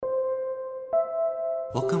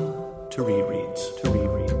Welcome to Rereads.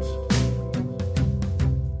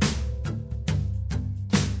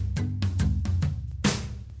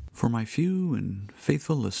 For my few and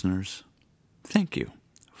faithful listeners, thank you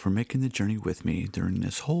for making the journey with me during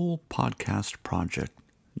this whole podcast project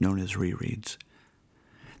known as Rereads.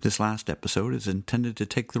 This last episode is intended to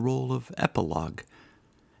take the role of epilogue,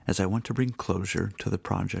 as I want to bring closure to the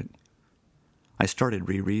project. I started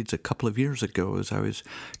Rereads a couple of years ago as I was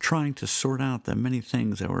trying to sort out the many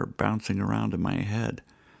things that were bouncing around in my head.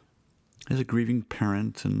 As a grieving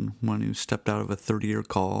parent and one who stepped out of a 30-year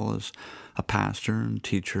call as a pastor and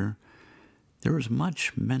teacher, there was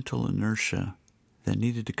much mental inertia that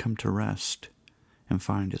needed to come to rest and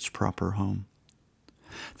find its proper home.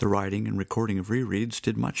 The writing and recording of Rereads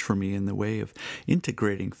did much for me in the way of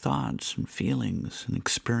integrating thoughts and feelings and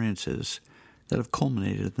experiences that have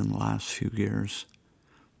culminated in the last few years.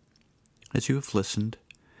 As you have listened,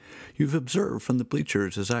 you've observed from the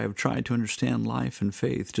bleachers as I have tried to understand life and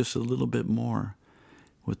faith just a little bit more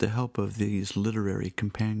with the help of these literary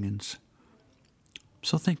companions.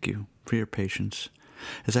 So thank you for your patience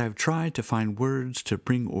as I have tried to find words to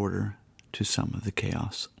bring order to some of the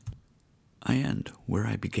chaos. I end where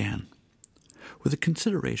I began, with a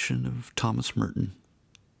consideration of Thomas Merton.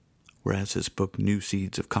 Whereas his book New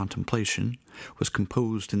Seeds of Contemplation was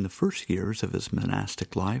composed in the first years of his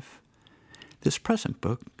monastic life, this present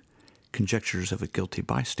book, Conjectures of a Guilty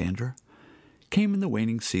Bystander, came in the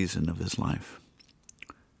waning season of his life.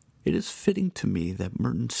 It is fitting to me that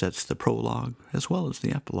Merton sets the prologue as well as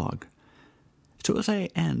the epilogue. So as I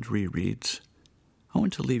end Rereads, I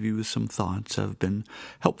want to leave you with some thoughts that have been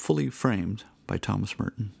helpfully framed by Thomas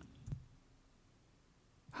Merton.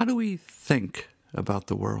 How do we think about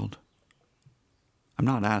the world? I'm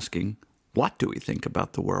not asking, what do we think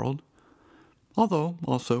about the world? Although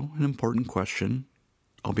also an important question,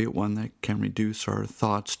 albeit one that can reduce our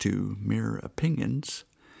thoughts to mere opinions.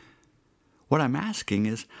 What I'm asking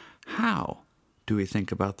is, how do we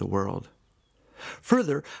think about the world?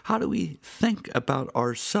 Further, how do we think about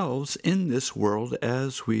ourselves in this world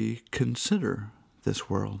as we consider this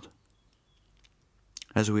world?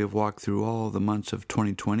 As we have walked through all the months of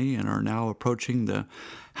 2020 and are now approaching the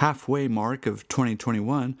halfway mark of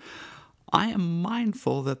 2021, I am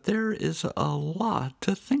mindful that there is a lot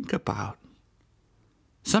to think about.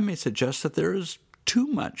 Some may suggest that there is too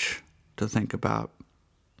much to think about.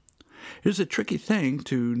 It is a tricky thing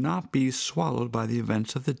to not be swallowed by the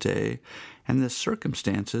events of the day and the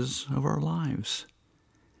circumstances of our lives.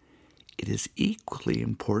 It is equally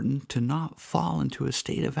important to not fall into a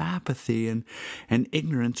state of apathy and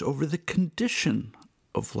ignorance over the condition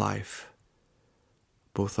of life,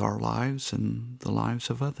 both our lives and the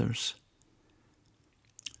lives of others.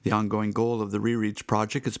 The ongoing goal of the Rereads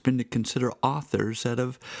project has been to consider authors that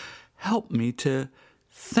have helped me to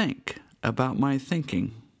think about my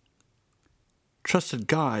thinking. Trusted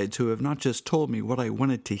guides who have not just told me what I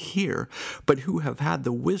wanted to hear, but who have had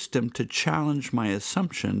the wisdom to challenge my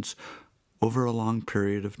assumptions over a long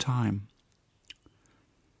period of time.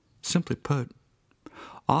 Simply put,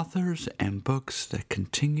 authors and books that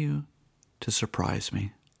continue to surprise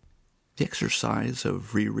me. The exercise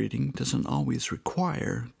of rereading doesn't always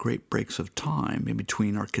require great breaks of time in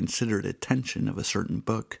between our considered attention of a certain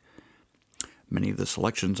book. Many of the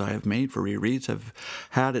selections I have made for rereads have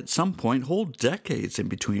had at some point whole decades in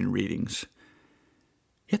between readings.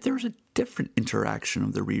 Yet there is a different interaction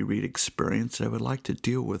of the reread experience that I would like to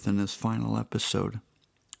deal with in this final episode.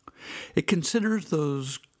 It considers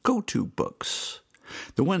those go-to books,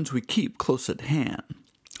 the ones we keep close at hand,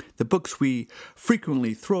 the books we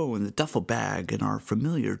frequently throw in the duffel bag and our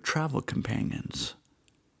familiar travel companions,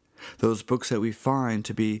 those books that we find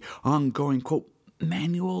to be ongoing, quote,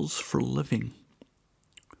 manuals for living.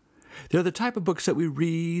 They're the type of books that we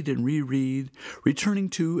read and reread, returning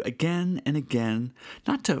to again and again,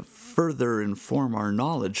 not to further inform our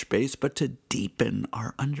knowledge base, but to deepen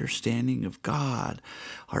our understanding of God,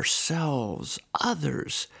 ourselves,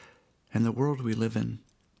 others, and the world we live in.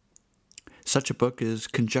 Such a book is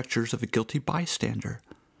Conjectures of a Guilty Bystander.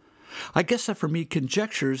 I guess that for me,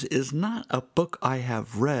 Conjectures is not a book I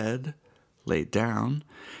have read, laid down,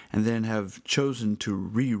 and then have chosen to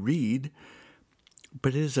reread,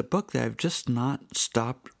 but it is a book that I've just not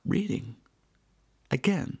stopped reading.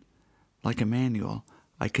 Again, like a manual,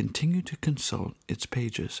 I continue to consult its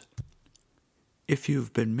pages. If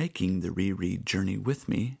you've been making the reread journey with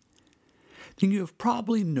me, then you have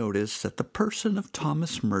probably noticed that the person of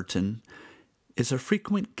Thomas Merton is a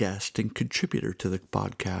frequent guest and contributor to the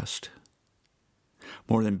podcast.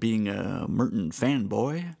 More than being a Merton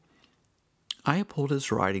fanboy, I uphold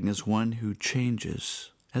his writing as one who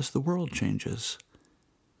changes as the world changes.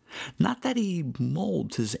 Not that he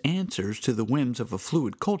molds his answers to the whims of a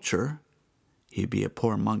fluid culture. He'd be a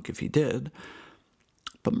poor monk if he did.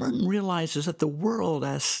 But Merton realizes that the world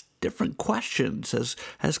asks different questions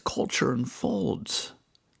as culture unfolds.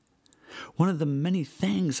 One of the many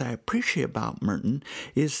things I appreciate about Merton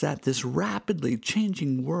is that this rapidly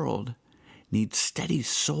changing world needs steady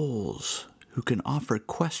souls who can offer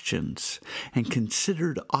questions and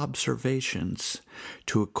considered observations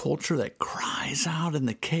to a culture that cries out in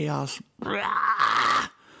the chaos, "Rah!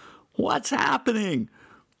 What's happening?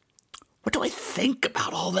 What do I think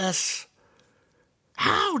about all this?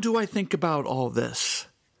 How do I think about all this?"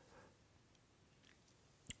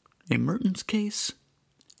 In Merton's case,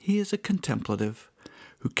 he is a contemplative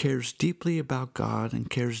who cares deeply about God and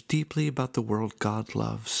cares deeply about the world God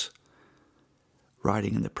loves.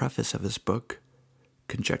 Writing in the preface of his book,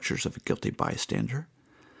 Conjectures of a Guilty Bystander,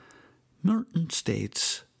 Merton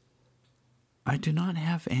states, "I do not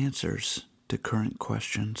have answers to current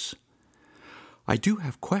questions. I do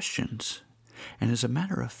have questions, and as a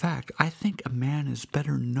matter of fact, I think a man is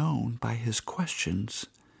better known by his questions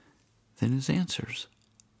than his answers."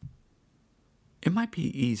 It might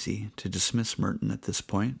be easy to dismiss Merton at this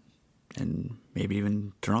point, and maybe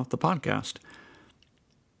even turn off the podcast,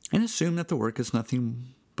 and assume that the work is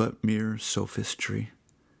nothing but mere sophistry,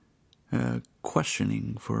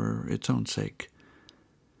 questioning for its own sake.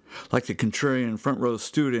 Like the contrarian front row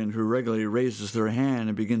student who regularly raises their hand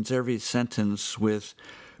and begins every sentence with,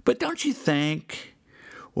 "But don't you think?"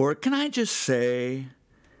 or "Can I just say?"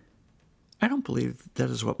 I don't believe that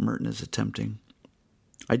is what Merton is attempting.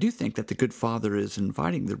 I do think that the good father is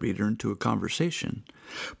inviting the reader into a conversation,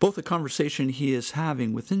 both a conversation he is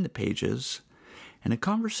having within the pages and a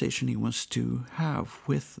conversation he wants to have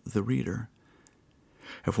with the reader.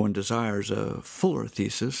 If one desires a fuller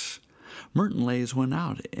thesis, Merton lays one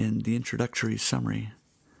out in the introductory summary.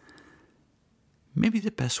 Maybe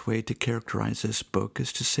the best way to characterize this book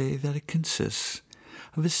is to say that it consists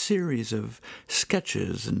of a series of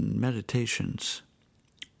sketches and meditations,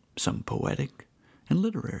 some poetic and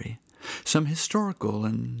literary, some historical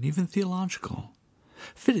and even theological,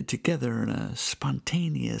 fitted together in a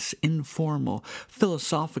spontaneous, informal,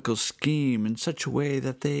 philosophical scheme in such a way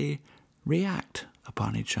that they react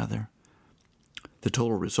upon each other. The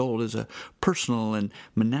total result is a personal and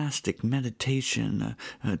monastic meditation,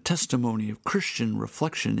 a testimony of Christian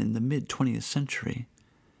reflection in the mid-20th century,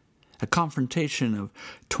 a confrontation of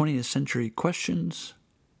 20th century questions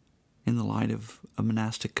in the light of a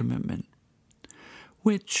monastic commitment,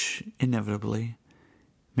 which inevitably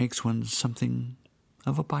makes one something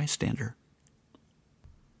of a bystander.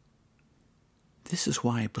 This is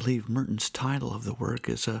why I believe Merton's title of the work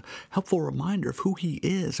is a helpful reminder of who he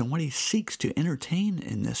is and what he seeks to entertain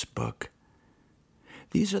in this book.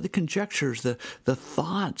 These are the conjectures, the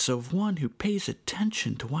thoughts of one who pays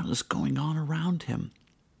attention to what is going on around him.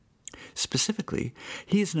 Specifically,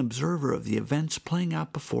 he is an observer of the events playing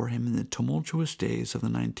out before him in the tumultuous days of the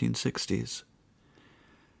 1960s.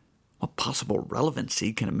 What possible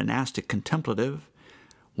relevancy can a monastic contemplative,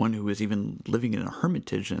 one who is even living in a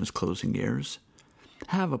hermitage in his closing years,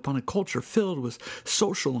 have upon a culture filled with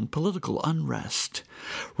social and political unrest,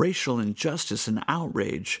 racial injustice and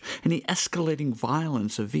outrage, and the escalating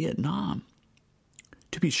violence of Vietnam?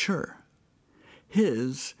 To be sure,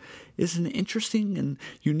 his is an interesting and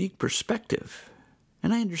unique perspective,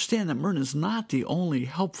 and I understand that Merton is not the only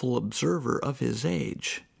helpful observer of his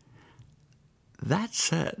age. That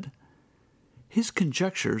said, his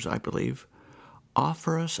conjectures, I believe,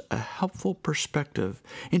 offer us a helpful perspective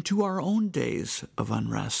into our own days of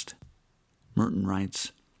unrest. Merton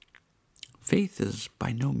writes, "Faith is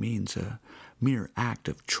by no means a mere act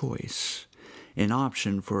of choice, an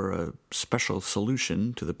option for a special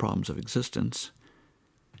solution to the problems of existence.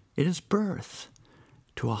 It is birth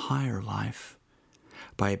to a higher life,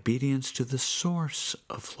 by obedience to the source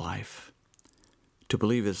of life. To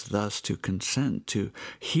believe is thus to consent, to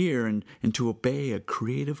hear and to obey a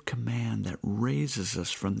creative command that raises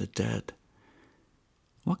us from the dead.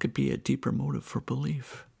 What could be a deeper motive for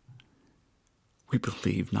belief? We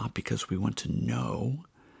believe not because we want to know,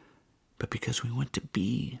 but because we want to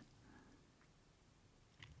be."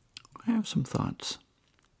 I have some thoughts.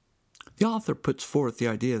 The author puts forth the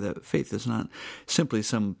idea that faith is not simply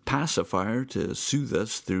some pacifier to soothe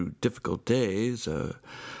us through difficult days, a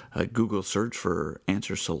Google search for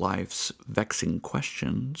answers to life's vexing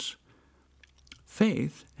questions.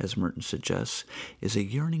 Faith, as Merton suggests, is a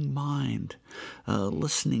yearning mind, a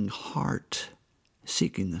listening heart,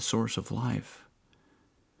 seeking the source of life.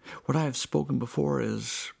 What I have spoken before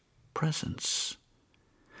is presence,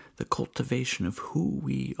 the cultivation of who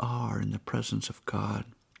we are in the presence of God.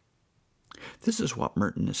 This is what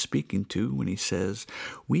Merton is speaking to when he says,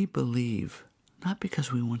 we believe not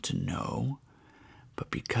because we want to know, but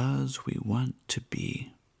because we want to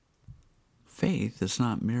be. Faith is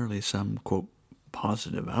not merely some, quote,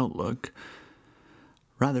 positive outlook.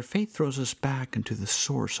 Rather, faith throws us back into the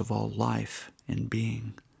source of all life and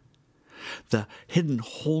being. The hidden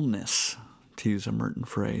wholeness, to use a Merton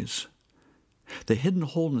phrase, the hidden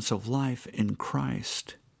wholeness of life in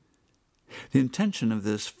Christ. The intention of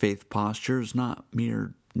this faith posture is not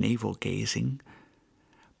mere navel-gazing,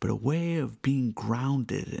 but a way of being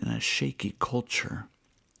grounded in a shaky culture.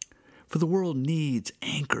 For the world needs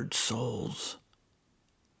anchored souls.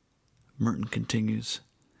 Merton continues,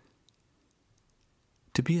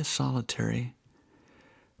 to be a solitary,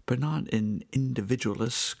 but not an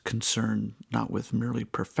individualist concerned not with merely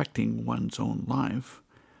perfecting one's own life.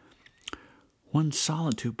 One's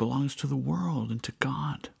solitude belongs to the world and to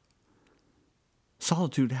God.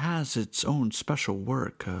 Solitude has its own special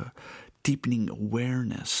work, a deepening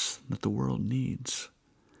awareness that the world needs,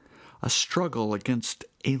 a struggle against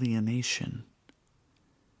alienation.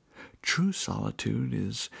 True solitude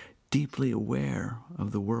is deeply aware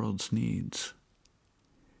of the world's needs.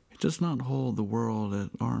 It does not hold the world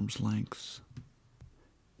at arm's length.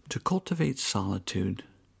 To cultivate solitude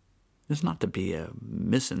is not to be a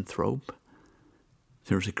misanthrope.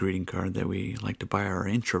 There's a greeting card that we like to buy our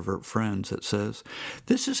introvert friends that says,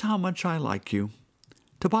 "This is how much I like you.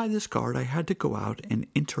 To buy this card, I had to go out and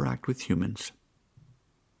interact with humans."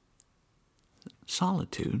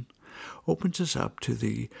 Solitude opens us up to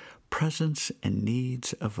the presence and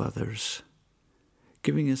needs of others,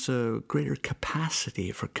 giving us a greater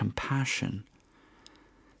capacity for compassion.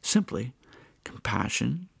 Simply,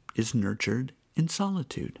 compassion is nurtured in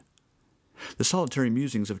solitude. The solitary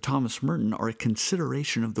musings of Thomas Merton are a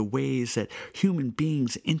consideration of the ways that human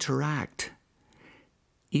beings interact,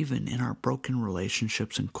 even in our broken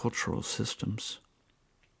relationships and cultural systems.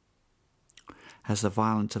 As the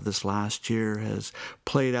violence of this last year has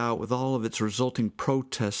played out with all of its resulting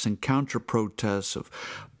protests and counter-protests of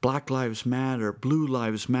Black Lives Matter, Blue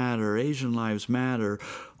Lives Matter, Asian Lives Matter,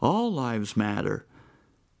 all lives matter,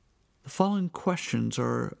 the following questions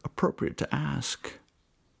are appropriate to ask.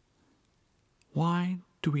 Why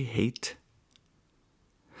do we hate?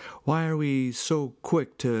 Why are we so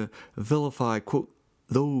quick to vilify, quote,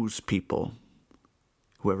 those people,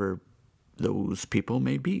 whoever those people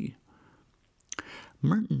may be?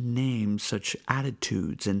 Merton names such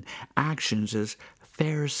attitudes and actions as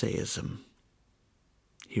Pharisaism.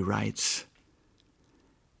 He writes,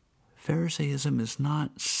 Pharisaism is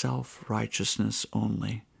not self-righteousness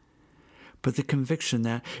only, but the conviction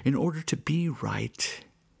that in order to be right,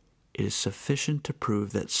 it is sufficient to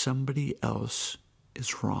prove that somebody else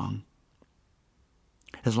is wrong.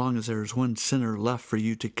 As long as there is one sinner left for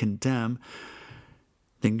you to condemn,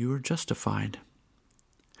 then you are justified.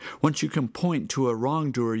 Once you can point to a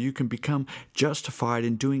wrongdoer, you can become justified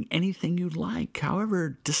in doing anything you like,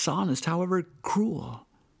 however dishonest, however cruel,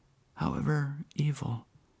 however evil.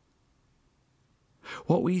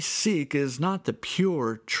 What we seek is not the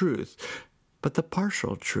pure truth, but the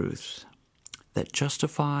partial truth that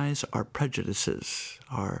justifies our prejudices,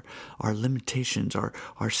 our limitations,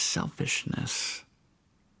 our selfishness.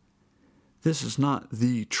 This is not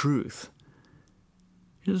the truth.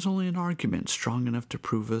 It is only an argument strong enough to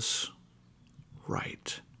prove us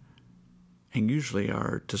right. And usually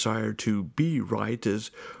our desire to be right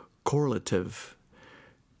is correlative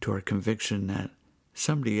to our conviction that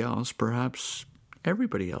somebody else, perhaps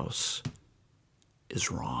everybody else,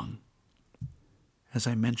 is wrong. As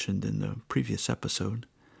I mentioned in the previous episode,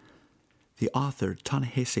 the author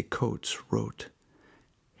Ta-Nehisi Coates wrote,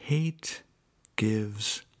 "Hate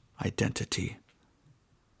gives identity."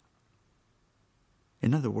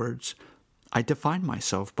 In other words, I define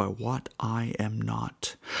myself by what I am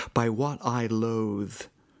not, by what I loathe.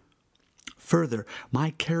 Further, my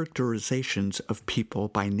characterizations of people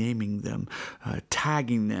by naming them,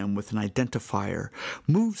 tagging them with an identifier,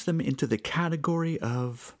 moves them into the category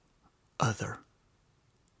of other.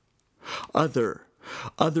 Other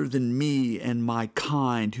than me and my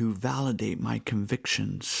kind who validate my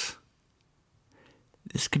convictions.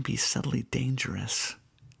 This can be subtly dangerous.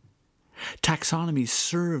 Taxonomy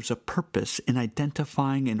serves a purpose in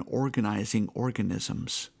identifying and organizing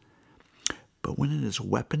organisms. But when it is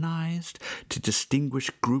weaponized to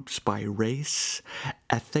distinguish groups by race,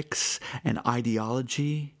 ethics, and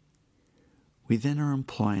ideology, we then are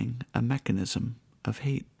employing a mechanism of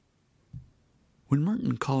hate. When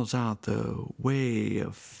Merton calls out the way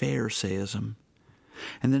of Pharisaism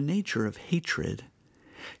and the nature of hatred,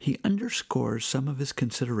 he underscores some of his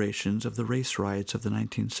considerations of the race riots of the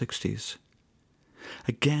 1960s.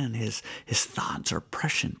 Again, his thoughts are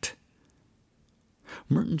prescient.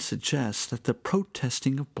 Merton suggests that the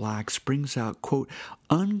protesting of blacks brings out, quote,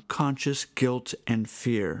 unconscious guilt and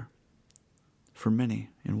fear for many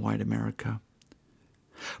in white America.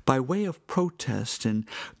 By way of protest and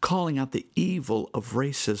calling out the evil of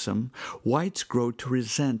racism, whites grow to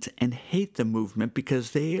resent and hate the movement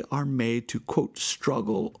because they are made to, quote,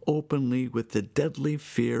 struggle openly with the deadly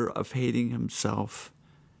fear of hating himself.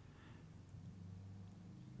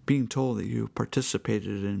 Being told that you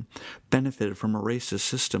participated and benefited from a racist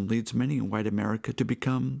system leads many in white America to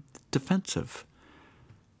become defensive.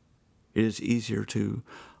 It is easier to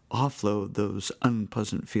offload those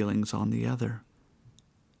unpleasant feelings on the other,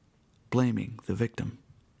 blaming the victim.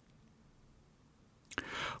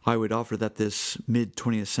 I would offer that this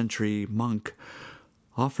mid-20th century monk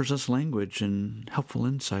offers us language and helpful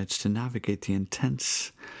insights to navigate the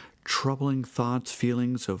intense, troubling thoughts,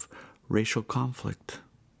 feelings of racial conflict,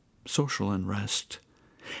 social unrest,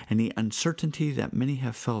 and the uncertainty that many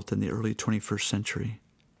have felt in the early 21st century.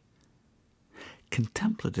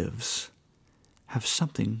 Contemplatives have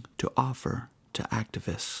something to offer to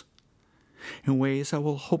activists in ways that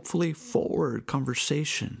will hopefully forward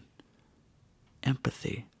conversation,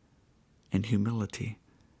 empathy, and humility.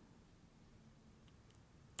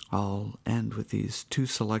 I'll end with these two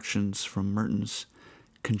selections from Merton's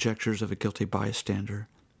Conjectures of a Guilty Bystander.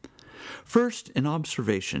 First, an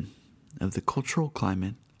observation of the cultural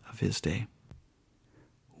climate of his day.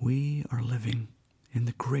 We are living in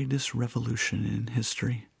the greatest revolution in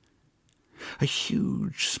history, a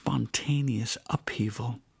huge, spontaneous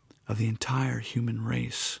upheaval of the entire human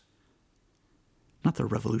race. Not the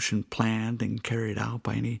revolution planned and carried out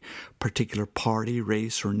by any particular party,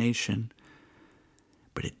 race, or nation,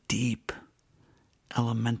 but a deep,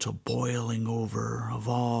 elemental boiling over of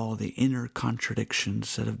all the inner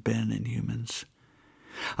contradictions that have been in humans.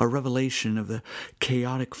 A revelation of the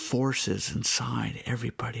chaotic forces inside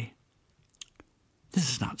everybody. This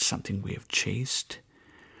is not something we have chased,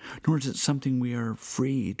 nor is it something we are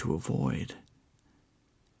free to avoid.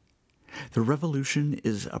 The revolution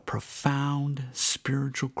is a profound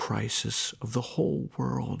spiritual crisis of the whole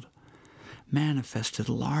world, manifested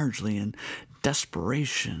largely in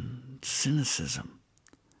desperation, cynicism,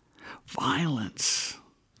 violence,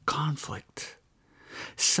 conflict,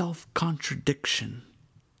 self-contradiction,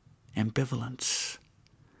 ambivalence,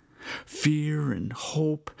 fear and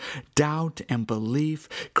hope, doubt and belief,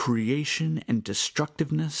 creation and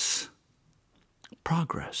destructiveness,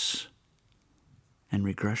 progress and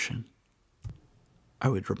regression. I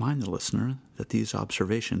would remind the listener that these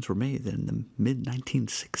observations were made in the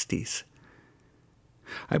mid-1960s.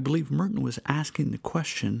 I believe Merton was asking the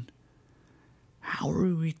question, how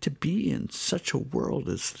are we to be in such a world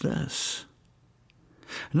as this?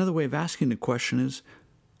 Another way of asking the question is,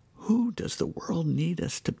 who does the world need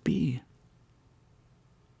us to be?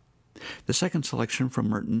 The second selection from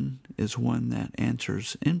Merton is one that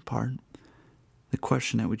answers, in part, the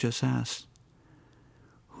question that we just asked.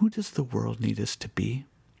 Who does the world need us to be?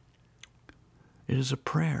 It is a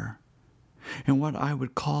prayer, and what I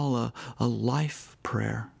would call a life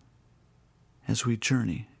prayer as we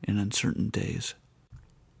journey in uncertain days.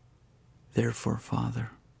 Therefore,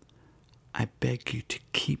 Father, I beg you to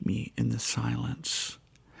keep me in the silence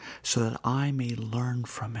so that I may learn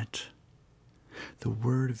from it the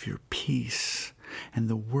word of your peace and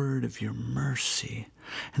the word of your mercy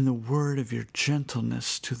and the word of your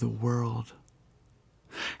gentleness to the world,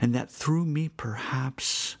 and that through me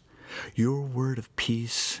perhaps your word of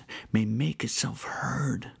peace may make itself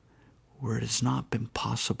heard where it has not been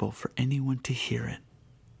possible for anyone to hear it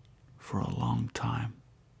for a long time.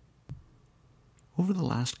 Over the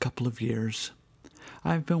last couple of years,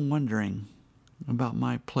 I've been wondering about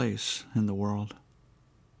my place in the world,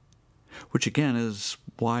 which again is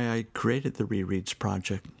why I created the Rereads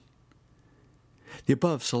Project. The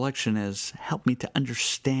above selection has helped me to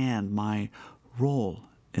understand my role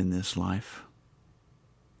in this life.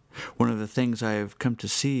 One of the things I have come to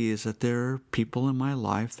see is that there are people in my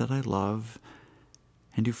life that I love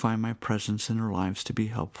and who find my presence in their lives to be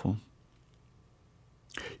helpful.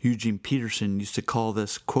 Eugene Peterson used to call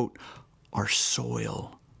this, quote, our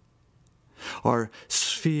soil, our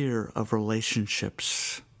sphere of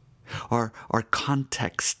relationships, our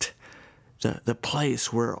context, the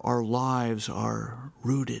place where our lives are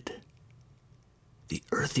rooted, the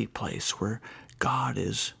earthy place where God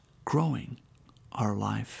is growing our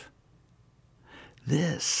life.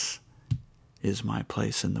 This is my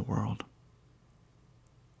place in the world.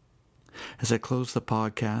 As I close the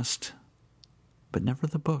podcast, but never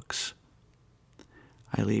the books.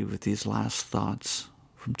 I leave with these last thoughts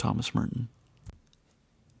from Thomas Merton.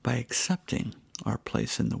 By accepting our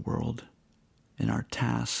place in the world and our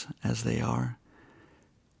tasks as they are,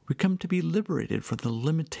 we come to be liberated from the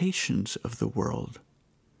limitations of the world,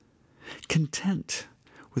 content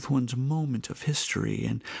with one's moment of history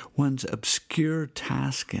and one's obscure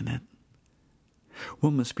task in it.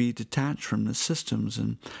 One must be detached from the systems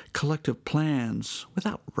and collective plans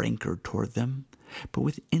without rancor toward them, but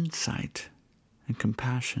with insight and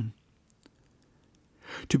compassion.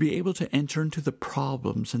 To be able to enter into the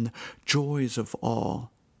problems and the joys of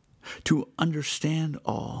all, to understand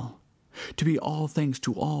all, to be all things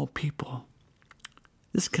to all people.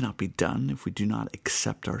 This cannot be done if we do not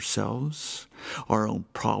accept ourselves, our own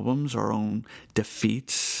problems, our own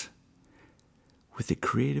defeats, with the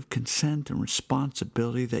creative consent and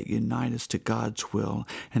responsibility that unite us to God's will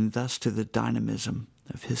and thus to the dynamism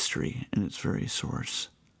of history in its very source.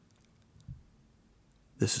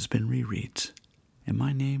 This has been Rereads, and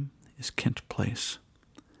my name is Kent Place.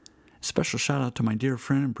 A special shout out to my dear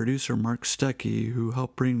friend and producer Mark Stuckey, who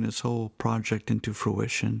helped bring this whole project into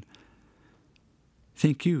fruition.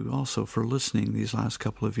 Thank you also for listening these last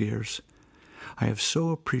couple of years. I have so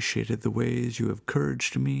appreciated the ways you have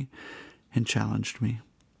encouraged me and challenged me.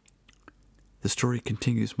 The story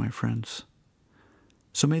continues, my friends.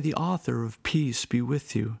 So may the author of peace be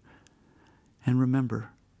with you. And remember,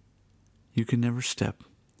 you can never step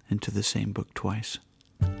into the same book twice.